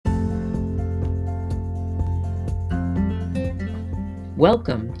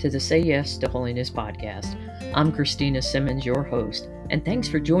Welcome to the Say Yes to Holiness podcast. I'm Christina Simmons, your host, and thanks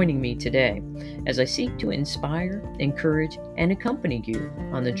for joining me today as I seek to inspire, encourage, and accompany you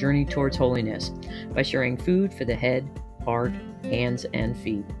on the journey towards holiness by sharing food for the head, heart, hands, and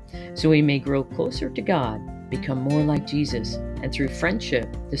feet, so we may grow closer to God, become more like Jesus, and through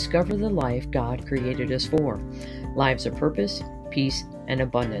friendship, discover the life God created us for, lives of purpose, peace, and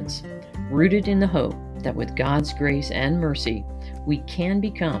abundance, rooted in the hope that with God's grace and mercy, we can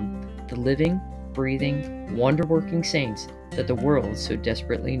become the living, breathing, wonder-working saints that the world so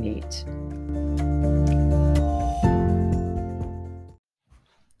desperately needs.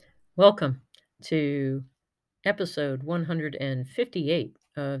 Welcome to episode 158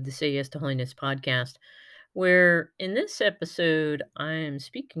 of the Say Yes to Holiness podcast, where in this episode, I am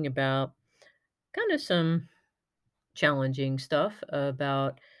speaking about kind of some challenging stuff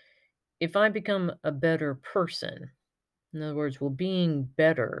about if I become a better person. In other words, will being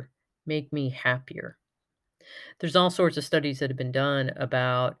better make me happier? There's all sorts of studies that have been done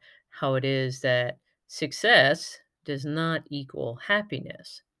about how it is that success does not equal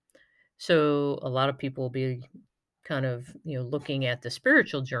happiness. So a lot of people will be kind of, looking at the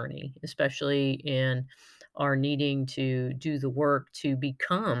spiritual journey, especially in our needing to do the work to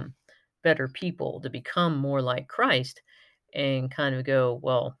become better people, to become more like Christ, and kind of go,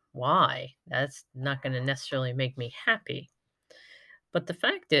 well, why? That's not going to necessarily make me happy. But the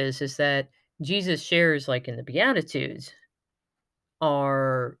fact is that Jesus shares, like in the Beatitudes,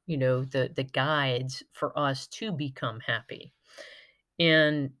 are, the guides for us to become happy.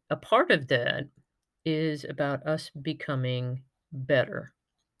 And a part of that is about us becoming better.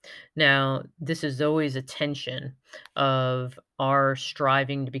 Now, this is always a tension of our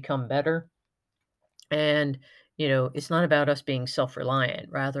striving to become better. And, it's not about us being self-reliant.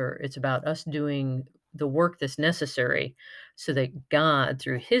 Rather, it's about us doing the work that's necessary so that God,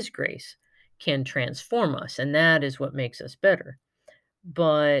 through his grace, can transform us. And that is what makes us better.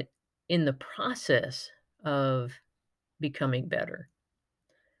 But in the process of becoming better,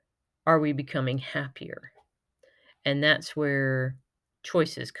 are we becoming happier? And that's where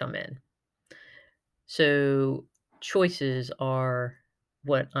choices come in. So choices are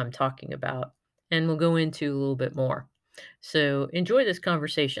what I'm talking about, and we'll go into a little bit more. So enjoy this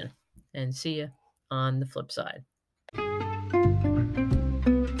conversation and see you on the flip side.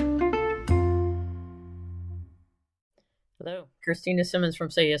 Hello, Christina Simmons from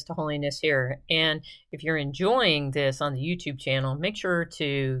Say Yes to Holiness here. And if you're enjoying this on the YouTube channel, make sure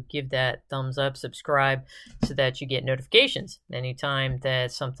to give that thumbs up, subscribe, so that you get notifications anytime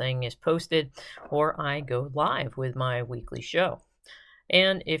that something is posted or I go live with my weekly show.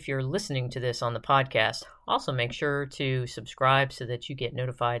 And if you're listening to this on the podcast, also make sure to subscribe so that you get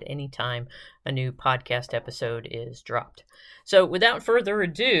notified anytime a new podcast episode is dropped. So without further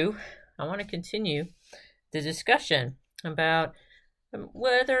ado, I want to continue the discussion about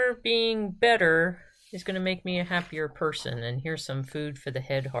whether being better is going to make me a happier person. And here's some food for the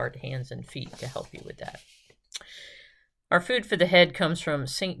head, heart, hands, and feet to help you with that. Our food for the head comes from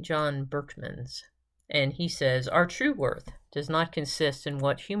St. John Berchmans, and he says, "Our true worth does not consist in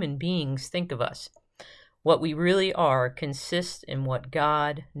what human beings think of us. What we really are consists in what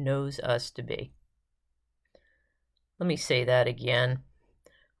God knows us to be." Let me say that again.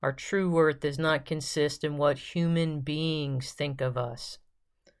 Our true worth does not consist in what human beings think of us.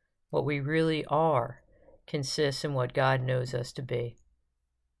 What we really are consists in what God knows us to be.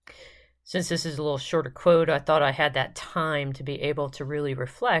 Since this is a little shorter quote, I thought I had that time to be able to really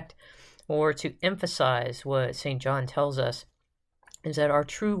reflect or to emphasize what St. John tells us, is that our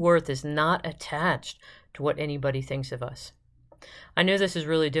true worth is not attached to what anybody thinks of us. I know this is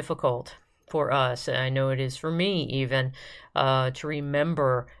really difficult for us, and I know it is for me even, to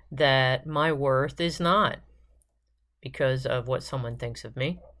remember that my worth is not because of what someone thinks of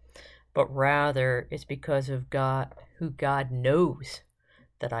me, but rather it's because of God, who God knows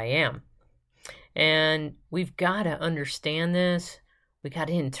that I am. And we've got to understand this. We got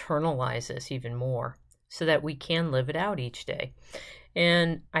to internalize this even more so that we can live it out each day.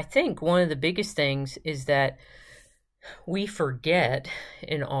 And I think one of the biggest things is that we forget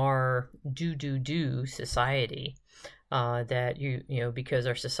in our do society that because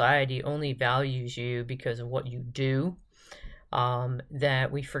our society only values you because of what you do,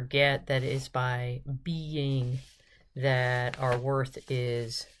 that we forget that it's by being that our worth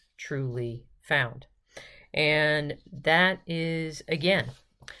is truly found. And that is, again,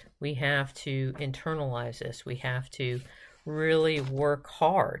 we have to internalize this. We have to really work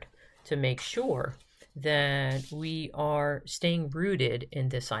hard to make sure that we are staying rooted in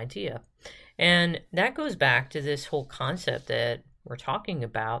this idea. And that goes back to this whole concept that we're talking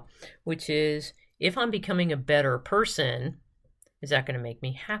about, which is, if I'm becoming a better person, is that going to make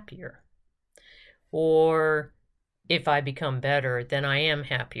me happier? Or if I become better, then I am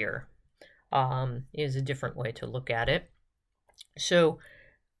happier, is a different way to look at it. So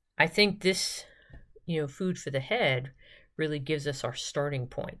I think this, food for the head really gives us our starting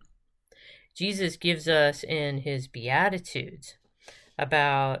point. Jesus gives us in his Beatitudes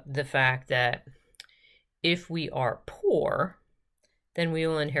about the fact that if we are poor, then we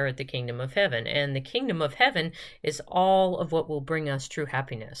will inherit the kingdom of heaven. And the kingdom of heaven is all of what will bring us true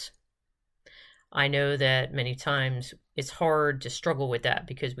happiness. I know that many times it's hard to struggle with that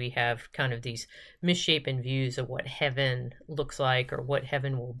because we have kind of these misshapen views of what heaven looks like or what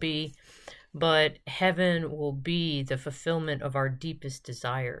heaven will be. But heaven will be the fulfillment of our deepest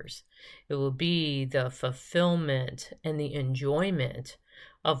desires. It will be the fulfillment and the enjoyment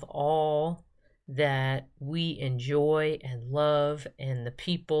of all that we enjoy and love, and the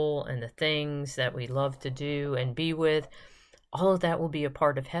people and the things that we love to do and be with. All of that will be a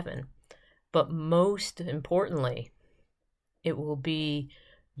part of heaven. But most importantly, it will be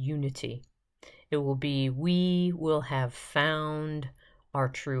unity. It will be, we will have found our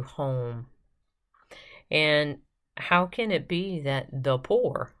true home. And how can it be that the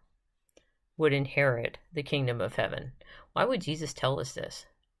poor would inherit the kingdom of heaven? Why would Jesus tell us this?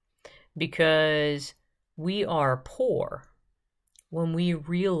 Because we are poor when we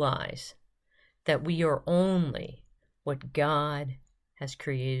realize that we are only what God has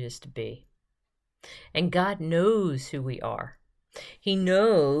created us to be. And God knows who we are. He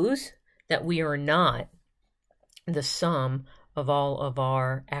knows that we are not the sum of all of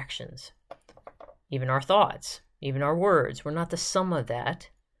our actions, even our thoughts, even our words. We're not the sum of that.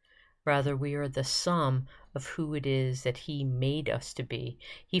 Rather, we are the sum of who it is that he made us to be.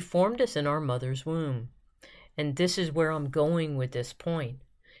 He formed us in our mother's womb. And this is where I'm going with this point,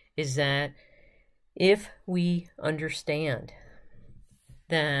 is that if we understand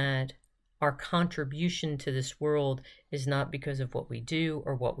that our contribution to this world is not because of what we do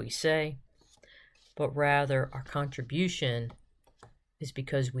or what we say, but rather our contribution is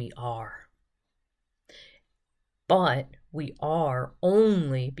because we are. But we are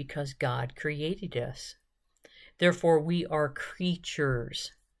only because God created us. Therefore, we are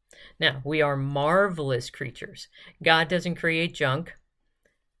creatures. Now, we are marvelous creatures. God doesn't create junk.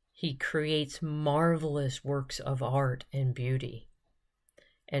 He creates marvelous works of art and beauty.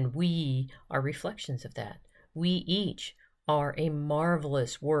 And we are reflections of that. We each are a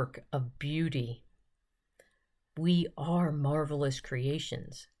marvelous work of beauty. We are marvelous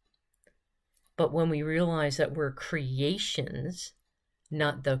creations. But when we realize that we're creations,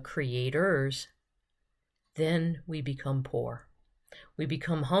 not the creators, then we become poor. We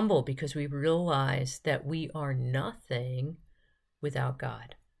become humble because we realize that we are nothing without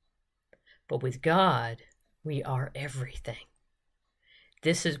God. But with God, we are everything.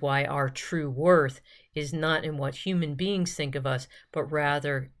 This is why our true worth is not in what human beings think of us, but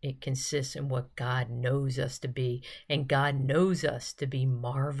rather it consists in what God knows us to be. And God knows us to be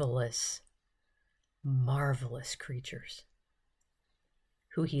marvelous, marvelous creatures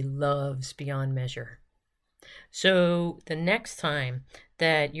who he loves beyond measure. So the next time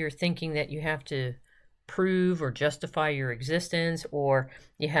that you're thinking that you have to prove or justify your existence, or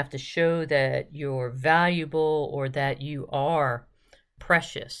you have to show that you're valuable or that you are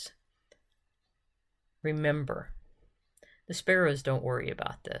precious, remember, the sparrows don't worry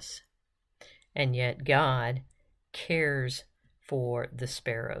about this. And yet God cares for the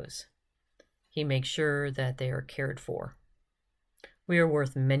sparrows. He makes sure that they are cared for. We are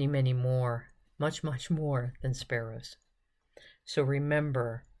worth many, many more, much, much more than sparrows. So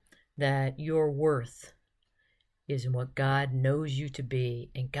remember that your worth is in what God knows you to be,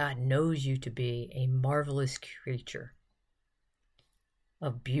 and God knows you to be a marvelous creature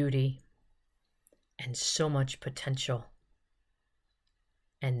of beauty and so much potential.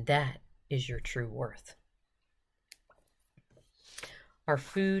 And that is your true worth. Our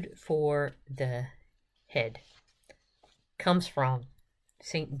food for the head comes from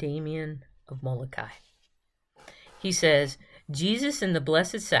St. Damien of Molokai. He says, Jesus in the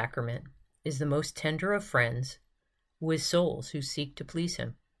Blessed Sacrament is the most tender of friends with souls who seek to please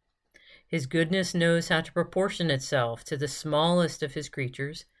him. His goodness knows how to proportion itself to the smallest of his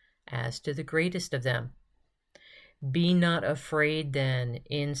creatures as to the greatest of them. Be not afraid then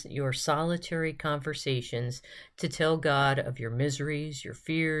in your solitary conversations to tell God of your miseries, your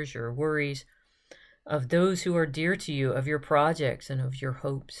fears, your worries, of those who are dear to you, of your projects and of your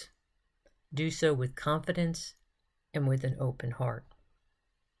hopes. Do so with confidence and with an open heart.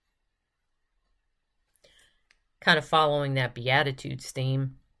 kind of following that Beatitudes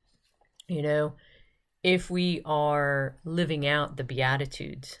theme, if we are living out the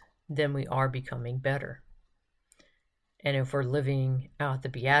Beatitudes, then we are becoming better. And if we're living out the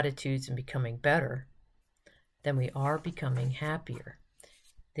Beatitudes and becoming better, then we are becoming happier.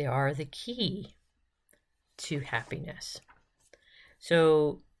 They are the key to happiness.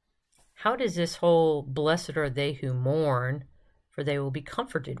 So how does this whole blessed are they who mourn, for they will be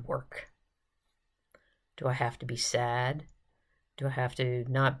comforted work? Do I have to be sad? Do I have to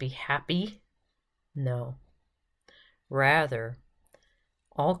not be happy? No. Rather,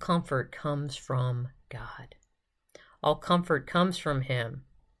 all comfort comes from God. All comfort comes from Him.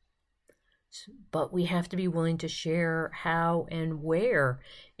 But we have to be willing to share how and where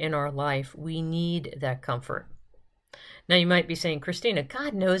in our life we need that comfort. Now you might be saying, Christina,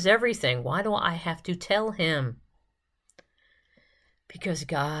 God knows everything. Why do I have to tell Him? Because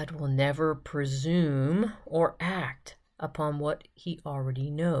God will never presume or act upon what He already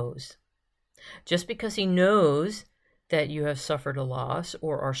knows. Just because He knows that you have suffered a loss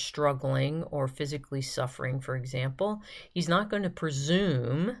or are struggling or physically suffering, for example, He's not going to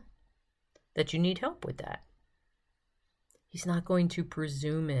presume that you need help with that. He's not going to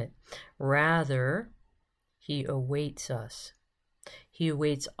presume it. Rather, He awaits us. He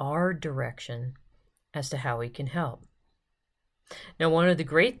awaits our direction as to how He can help. Now, one of the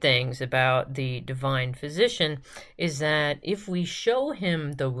great things about the divine physician is that if we show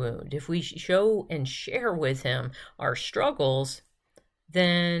Him the wound, if we show and share with Him our struggles,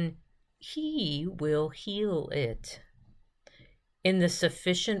 then He will heal it in the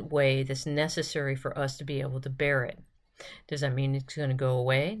sufficient way that's necessary for us to be able to bear it. Does that mean it's going to go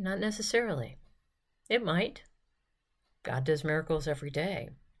away? Not necessarily. It might. God does miracles every day.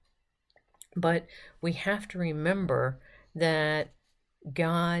 But we have to remember that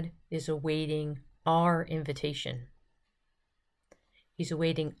God is awaiting our invitation. He's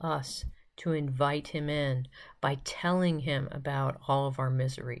awaiting us to invite Him in by telling Him about all of our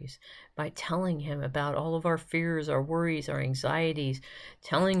miseries, by telling Him about all of our fears, our worries, our anxieties,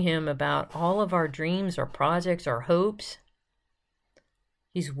 telling Him about all of our dreams, our projects, our hopes.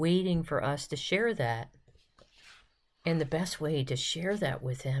 He's waiting for us to share that. And the best way to share that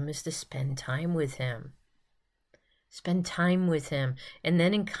with Him is to spend time with Him. Spend time with Him, and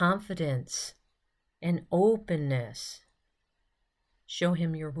then in confidence and openness, show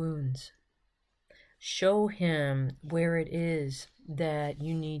Him your wounds. Show Him where it is that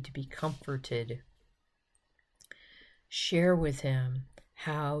you need to be comforted. Share with Him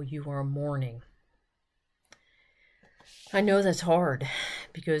how you are mourning. I know that's hard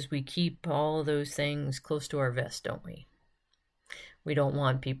because we keep all those things close to our vest, don't we? We don't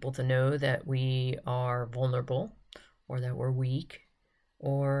want people to know that we are vulnerable or that we're weak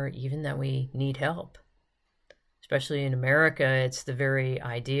or even that we need help. Especially in America, it's the very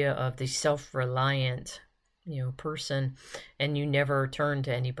idea of the self-reliant, person, and you never turn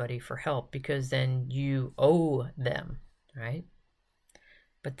to anybody for help because then you owe them, right?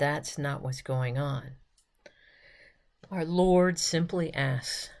 But that's not what's going on. Our Lord simply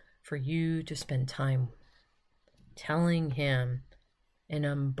asks for you to spend time telling Him and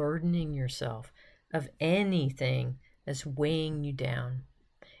unburdening yourself of anything that's weighing you down,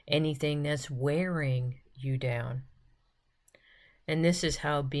 anything that's wearing you down. And this is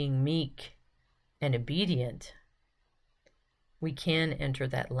how, being meek and obedient, we can enter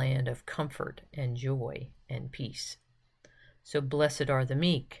that land of comfort and joy and peace. So blessed are the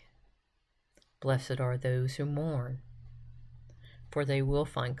meek, blessed are those who mourn, for they will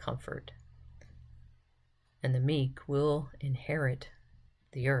find comfort, and the meek will inherit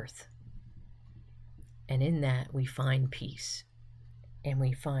the earth. And in that we find peace and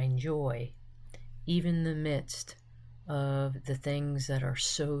we find joy, even in the midst of the things that are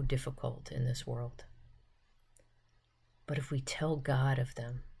so difficult in this world. But if we tell God of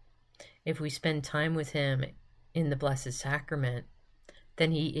them, if we spend time with Him in the Blessed Sacrament,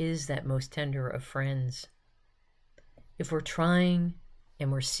 then He is that most tender of friends. If we're trying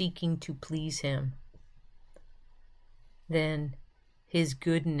and we're seeking to please Him, then His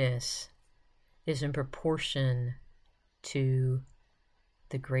goodness is in proportion to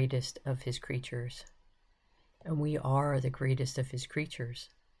the greatest of His creatures. And we are the greatest of His creatures.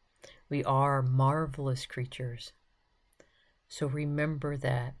 We are marvelous creatures. So remember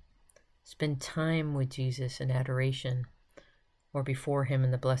that. Spend time with Jesus in adoration or before Him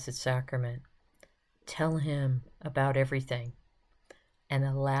in the Blessed Sacrament. Tell Him about everything and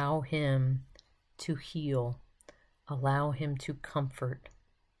allow Him to heal. Allow Him to comfort.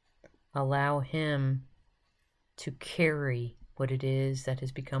 Allow Him to carry what it is that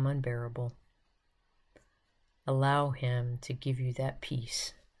has become unbearable. Allow him to give you that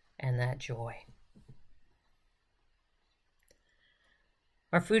peace and that joy.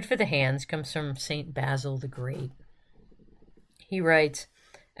 Our food for the hands comes from St. Basil the Great. He writes,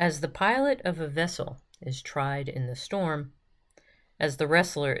 "As the pilot of a vessel is tried in the storm, as the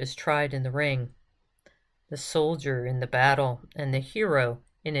wrestler is tried in the ring, the soldier in the battle, and the hero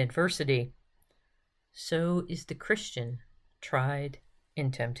in adversity, so is the Christian tried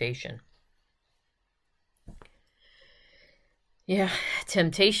in temptation." Yeah,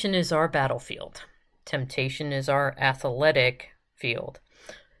 temptation is our battlefield. Temptation is our athletic field.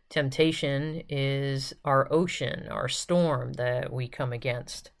 Temptation is our ocean, our storm that we come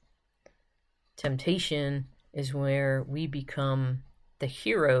against. Temptation is where we become the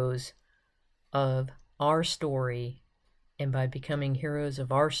heroes of our story, and by becoming heroes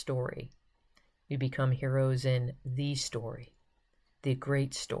of our story, we become heroes in the story, the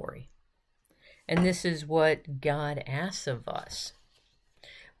great story. And this is what God asks of us.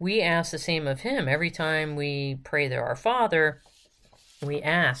 We ask the same of him. Every time we pray to our Father, we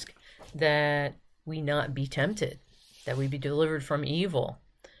ask that we not be tempted, that we be delivered from evil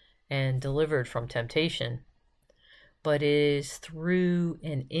and delivered from temptation. But it is through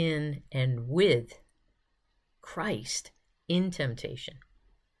and in and with Christ in temptation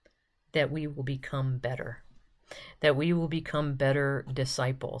that we will become better, that we will become better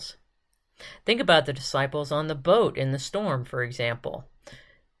disciples. Think about the disciples on the boat in the storm, for example.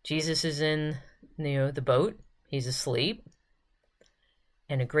 Jesus is in, the boat. He's asleep.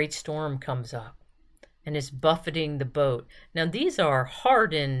 And a great storm comes up and is buffeting the boat. Now, these are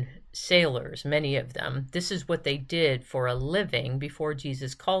hardened sailors, many of them. This is what they did for a living before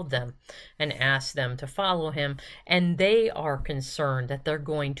Jesus called them and asked them to follow him. And they are concerned that they're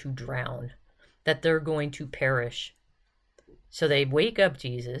going to drown, that they're going to perish. So they wake up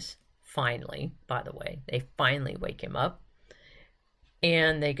Jesus, finally, by the way. They finally wake him up.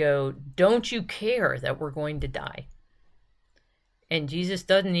 And they go, "Don't you care that we're going to die?" And Jesus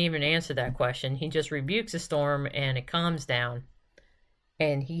doesn't even answer that question. He just rebukes the storm and it calms down.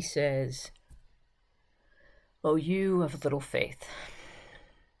 And he says, "Oh, you of little faith.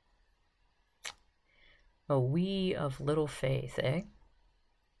 Oh, we of little faith, eh?"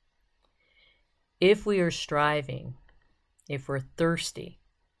 If we are striving, if we're thirsty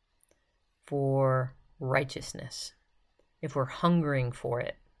for righteousness, if we're hungering for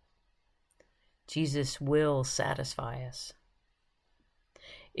it, Jesus will satisfy us.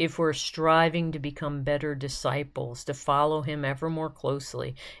 If we're striving to become better disciples, to follow him ever more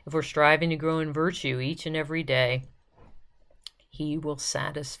closely, if we're striving to grow in virtue each and every day, he will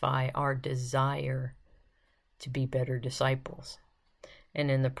satisfy our desire to be better disciples.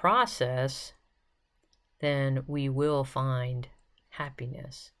 And in the process, then we will find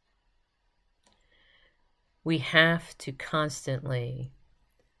happiness. We have to constantly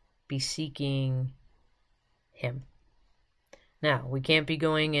be seeking him. Now, we can't be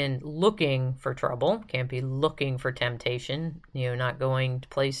going and looking for trouble, can't be looking for temptation, not going to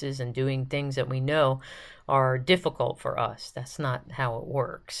places and doing things that we know are difficult for us. That's not how it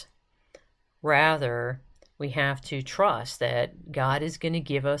works. Rather, we have to trust that God is going to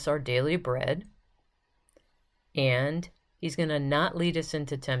give us our daily bread, and he's going to not lead us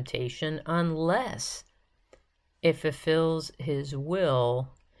into temptation unless it fulfills his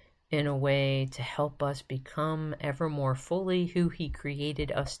will in a way to help us become ever more fully who he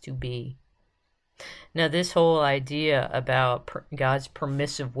created us to be. Now, this whole idea about God's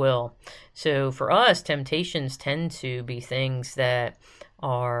permissive will. So for us, temptations tend to be things that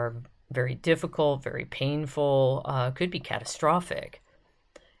are very difficult, very painful, could be catastrophic.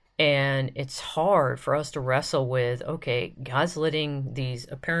 And it's hard for us to wrestle with, okay, God's letting these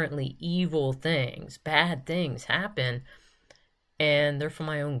apparently evil things, bad things happen, and they're for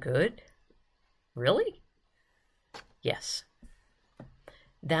my own good? Really? Yes.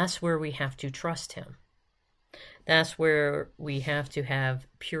 That's where we have to trust him. That's where we have to have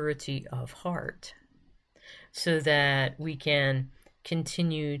purity of heart so that we can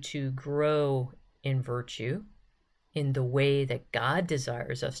continue to grow in virtue in the way that God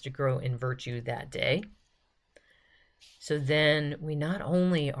desires us to grow in virtue that day. So then we not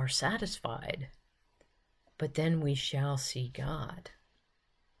only are satisfied, but then we shall see God.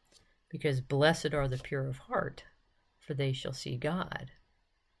 Because blessed are the pure of heart, for they shall see God.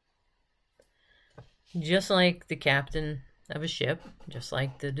 Just like the captain of a ship, just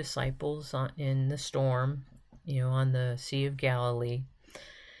like the disciples in the storm, on the Sea of Galilee,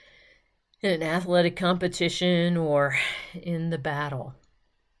 in an athletic competition or in the battle,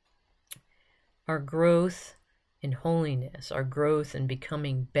 our growth in holiness, our growth in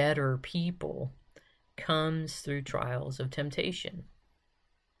becoming better people comes through trials of temptation.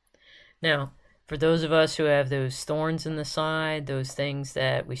 Now, for those of us who have those thorns in the side, those things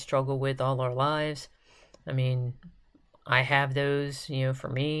that we struggle with all our lives, I mean, I have those, for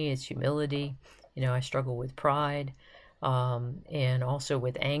me, it's humility. I struggle with pride, and also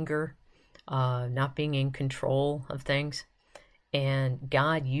with anger, not being in control of things. And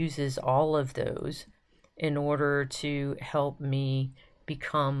God uses all of those in order to help me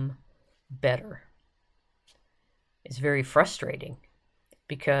become better. It's very frustrating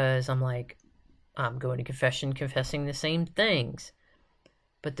because I'm like, I'm going to confession, confessing the same things.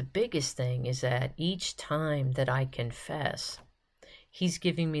 But the biggest thing is that each time that I confess, He's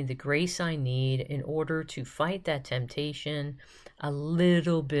giving me the grace I need in order to fight that temptation a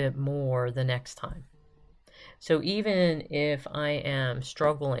little bit more the next time. So even if I am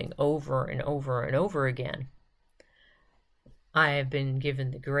struggling over and over and over again, I have been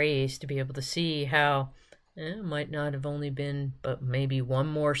given the grace to be able to see how it might not have only been but maybe one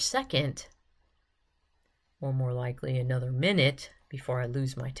more second, or more likely another minute before I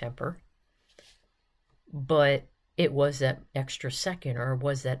lose my temper. But it was that extra second, or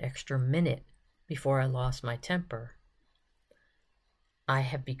was that extra minute before I lost my temper. I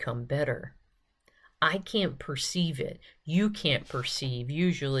have become better. I can't perceive it. You can't perceive,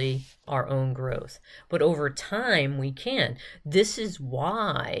 usually, our own growth. But over time, we can. This is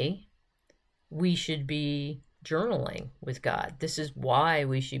why we should be journaling with God. This is why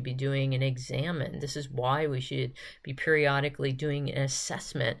we should be doing an examine. This is why we should be periodically doing an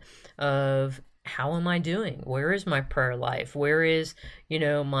assessment of, how am I doing? Where is my prayer life? Where is,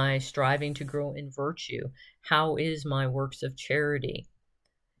 my striving to grow in virtue? How is my works of charity?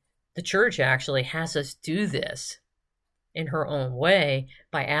 The church actually has us do this in her own way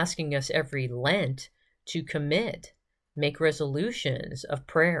by asking us every Lent to commit, make resolutions of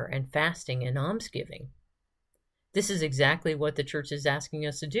prayer and fasting and almsgiving. This is exactly what the church is asking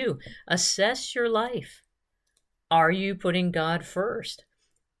us to do. Assess your life. Are you putting God first?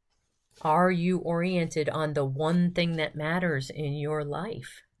 Are you oriented on the one thing that matters in your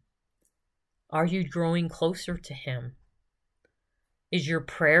life? Are you growing closer to Him? Is your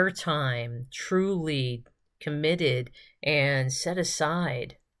prayer time truly committed and set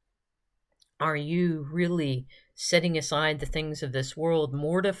aside? Are you really setting aside the things of this world,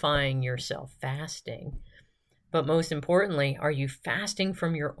 mortifying yourself, fasting? But most importantly, are you fasting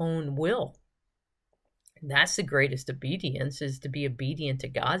from your own will? That's the greatest obedience, is to be obedient to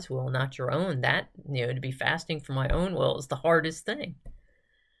God's will, not your own. That, to be fasting for my own will is the hardest thing.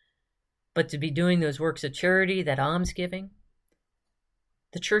 But to be doing those works of charity, that almsgiving,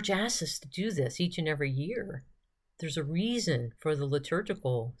 the church asks us to do this each and every year. There's a reason for the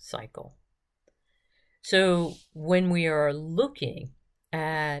liturgical cycle. So when we are looking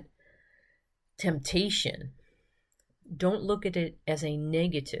at temptation, don't look at it as a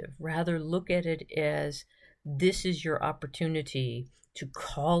negative. Rather, look at it as, this is your opportunity to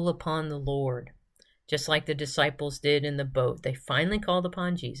call upon the Lord. Just like the disciples did in the boat. They finally called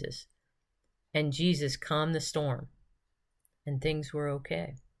upon Jesus, and Jesus calmed the storm, and things were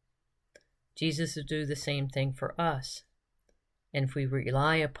okay. Jesus will do the same thing for us. And if we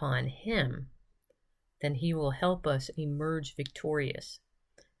rely upon Him, then He will help us emerge victorious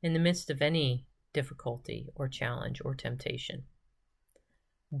in the midst of any difficulty or challenge or temptation.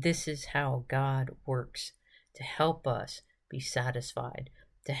 This is how God works, to help us be satisfied,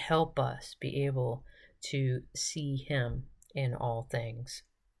 to help us be able to see Him in all things,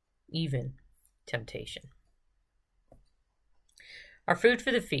 even temptation. Our food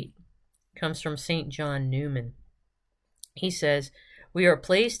for the feet comes from St. John Newman. He says, "We are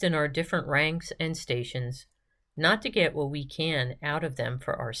placed in our different ranks and stations, not to get what we can out of them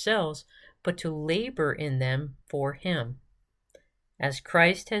for ourselves, but to labor in them for Him. As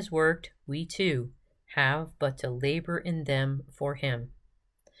Christ has worked, we too have but to labor in them for Him.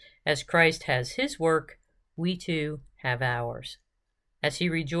 As Christ has His work, we too have ours. As He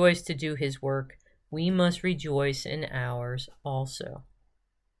rejoiced to do His work, we must rejoice in ours also."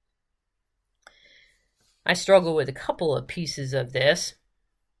 I struggle with a couple of pieces of this.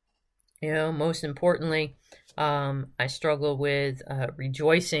 Most importantly, I struggle with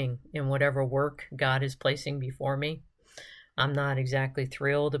rejoicing in whatever work God is placing before me. I'm not exactly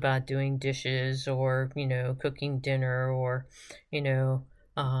thrilled about doing dishes or, cooking dinner or,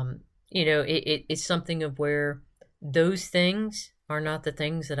 it's something of where those things are not the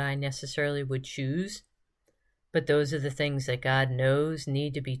things that I necessarily would choose, but those are the things that God knows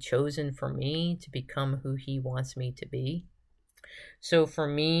need to be chosen for me to become who He wants me to be. So for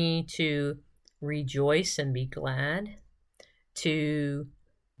me to rejoice and be glad, to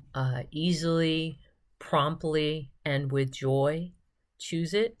easily promptly and with joy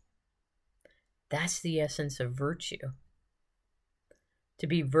choose it, that's the essence of virtue. To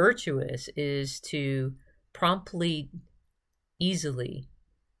be virtuous is to promptly, easily,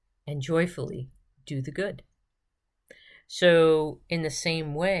 and joyfully do the good. So in the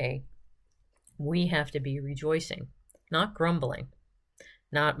same way, we have to be rejoicing, not grumbling,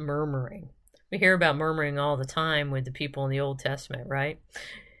 not murmuring. We hear about murmuring all the time with the people in the Old Testament, right?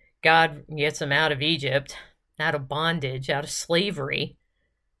 God gets them out of Egypt, out of bondage, out of slavery,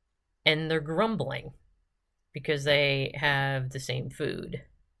 and they're grumbling because they have the same food.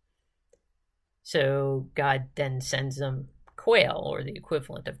 So God then sends them quail, or the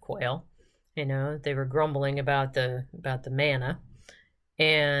equivalent of quail. You know, they were grumbling about the manna.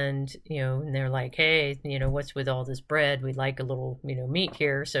 And, and they're like, hey, what's with all this bread? We'd like a little, meat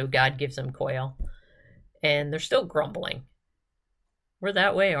here. So God gives them quail. And they're still grumbling. We're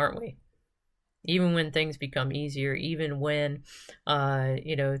that way, aren't we? Even when things become easier, even when,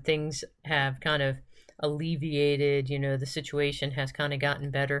 things have kind of alleviated, the situation has kind of gotten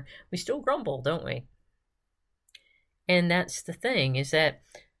better, we still grumble, don't we? And that's the thing, is that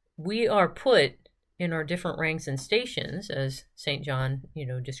we are put in our different ranks and stations, as St. John,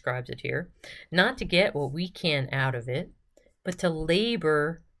 describes it here, not to get what we can out of it, but to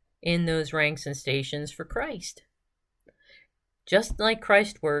labor in those ranks and stations for Christ. Just like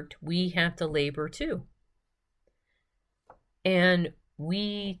Christ worked, we have to labor too. And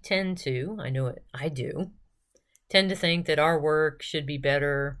we tend to, I know it, I do, tend to think that our work should be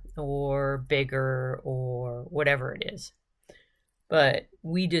better or bigger or whatever it is. But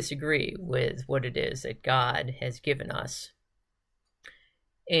we disagree with what it is that God has given us.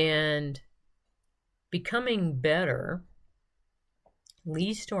 And becoming better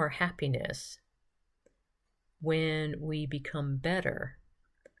leads to our happiness when we become better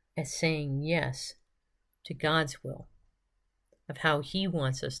at saying yes to God's will of how He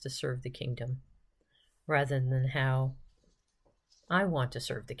wants us to serve the kingdom, rather than how I want to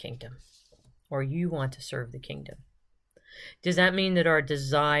serve the kingdom or you want to serve the kingdom. Does that mean that our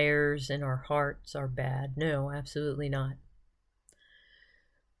desires and our hearts are bad? No, absolutely not.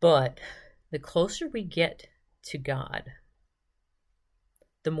 But the closer we get to God,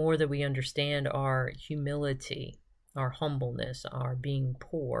 the more that we understand our humility, our humbleness, our being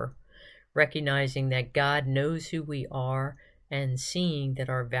poor, recognizing that God knows who we are and seeing that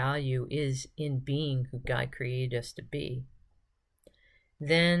our value is in being who God created us to be,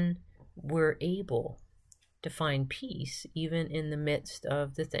 then we're able to find peace even in the midst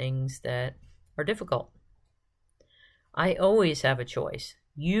of the things that are difficult. I always have a choice.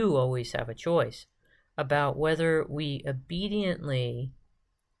 You always have a choice about whether we obediently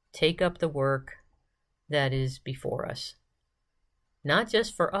take up the work that is before us. Not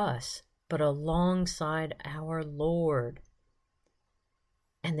just for us, but alongside our Lord.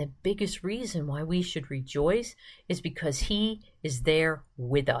 And the biggest reason why we should rejoice is because He is there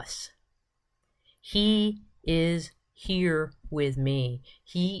with us. He is here with me.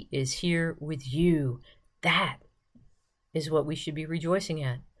 He is here with you. That is what we should be rejoicing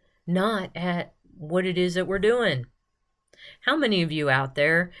at, not at what it is that we're doing. How many of you out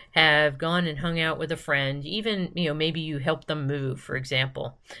there have gone and hung out with a friend, even, maybe you helped them move, for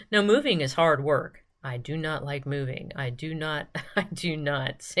example? Now, moving is hard work. I do not like moving. I do not,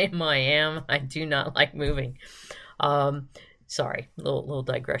 Sam, I do not like moving. Sorry, little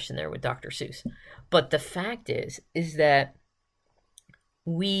digression there with Dr. Seuss. But the fact is that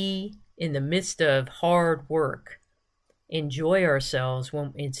we, in the midst of hard work, enjoy ourselves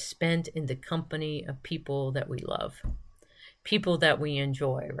when it's spent in the company of people that we love, people that we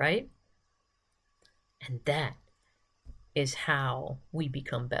enjoy, right? And that is how we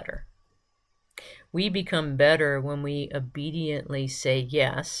become better. We become better when we obediently say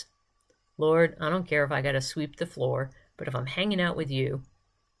yes. Lord, I don't care if I got to sweep the floor, but if I'm hanging out with you,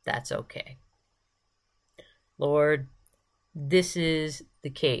 that's okay. Lord, this is the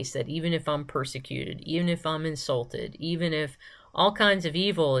case, that even if I'm persecuted, even if I'm insulted, even if all kinds of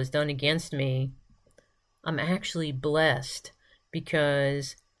evil is done against me, I'm actually blessed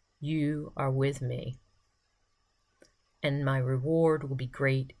because you are with me. And my reward will be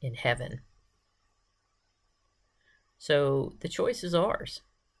great in heaven. So the choice is ours.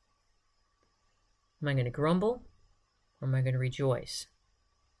 Am I going to grumble, or am I going to rejoice?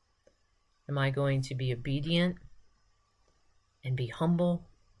 Am I going to be obedient and be humble,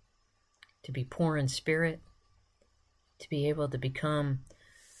 to be poor in spirit, to be able to become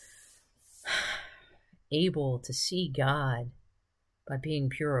able to see God by being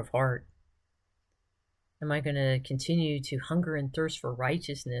pure of heart, Am I going to continue to hunger and thirst for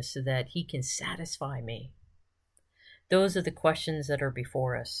righteousness so that He can satisfy me? Those are the questions that are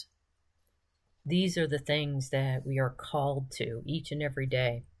before us. These are the things that we are called to each and every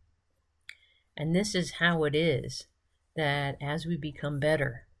day. And this is how it is that as we become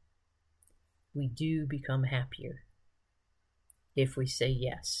better, we do become happier if we say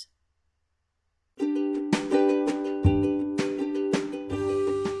yes.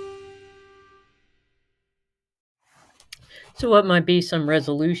 So, what might be some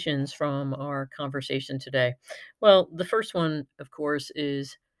resolutions from our conversation today? Well, the first one, of course,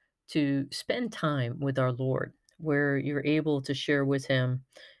 is to spend time with our Lord, where you're able to share with Him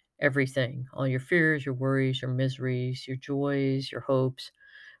everything, all your fears, your worries, your miseries, your joys, your hopes.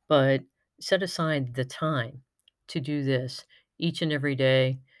 But set aside the time to do this each and every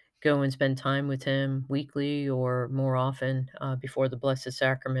day. Go and spend time with Him weekly or more often before the Blessed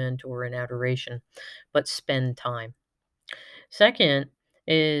Sacrament or in adoration, but spend time. Second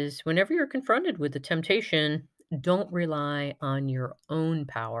is whenever you're confronted with a temptation, don't rely on your own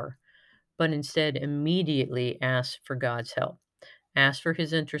power, but instead immediately ask for God's help. Ask for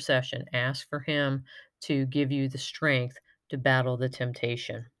His intercession. Ask for Him to give you the strength to battle the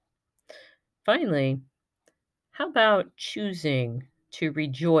temptation. Finally, how about choosing to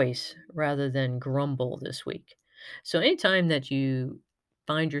rejoice rather than grumble this week? So, anytime that you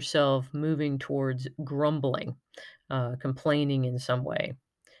find yourself moving towards grumbling, complaining in some way,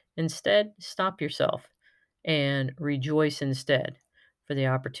 instead stop yourself and rejoice instead for the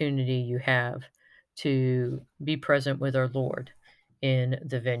opportunity you have to be present with our Lord in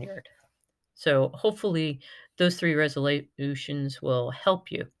the vineyard. So, hopefully, those 3 resolutions will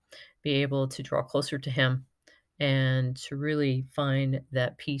help you be able to draw closer to Him and to really find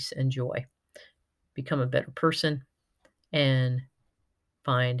that peace and joy, become a better person, and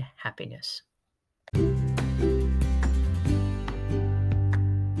find happiness.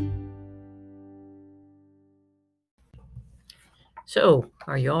 So,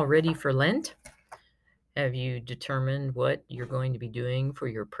 are you all ready for Lent? Have you determined what you're going to be doing for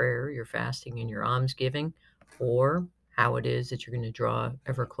your prayer, your fasting, and your almsgiving, or how it is that you're going to draw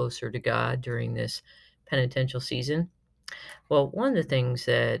ever closer to God during this penitential season? Well, one of the things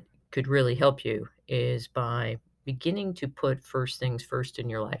that could really help you is by beginning to put first things first in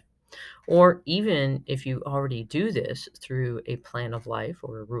your life. Or even if you already do this through a plan of life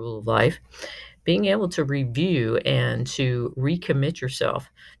or a rule of life, being able to review and to recommit yourself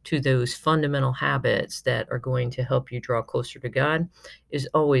to those fundamental habits that are going to help you draw closer to God is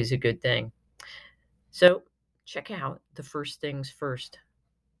always a good thing. So, check out the First Things First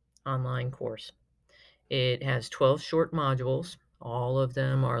online course. It has 12 short modules. All of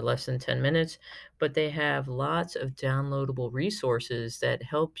them are less than 10 minutes, but they have lots of downloadable resources that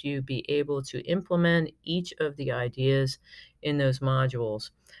help you be able to implement each of the ideas in those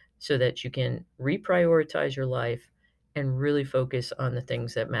modules so that you can reprioritize your life and really focus on the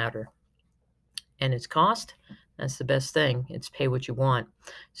things that matter. And its cost, that's the best thing. It's pay what you want.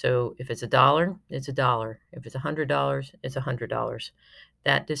 So if it's $1, it's $1. If it's $100, it's $100.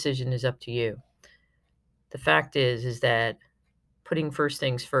 That decision is up to you. The fact is that putting first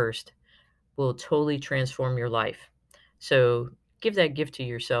things first will totally transform your life. So give that gift to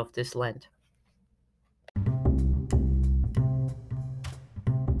yourself this Lent.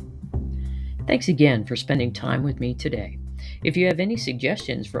 Thanks again for spending time with me today. If you have any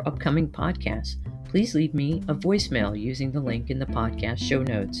suggestions for upcoming podcasts, please leave me a voicemail using the link in the podcast show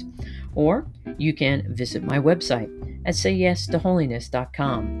notes. Or you can visit my website at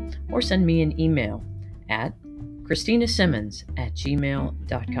sayyes2holiness.com or send me an email at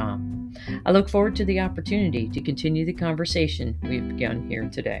christinasimmons@gmail.com. I look forward to the opportunity to continue the conversation we've begun here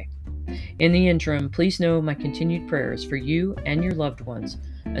today. In the interim, please know my continued prayers for you and your loved ones,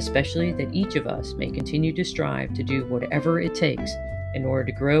 especially that each of us may continue to strive to do whatever it takes in order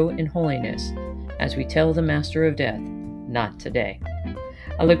to grow in holiness as we tell the Master of Death, not today.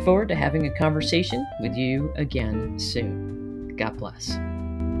 I look forward to having a conversation with you again soon. God bless.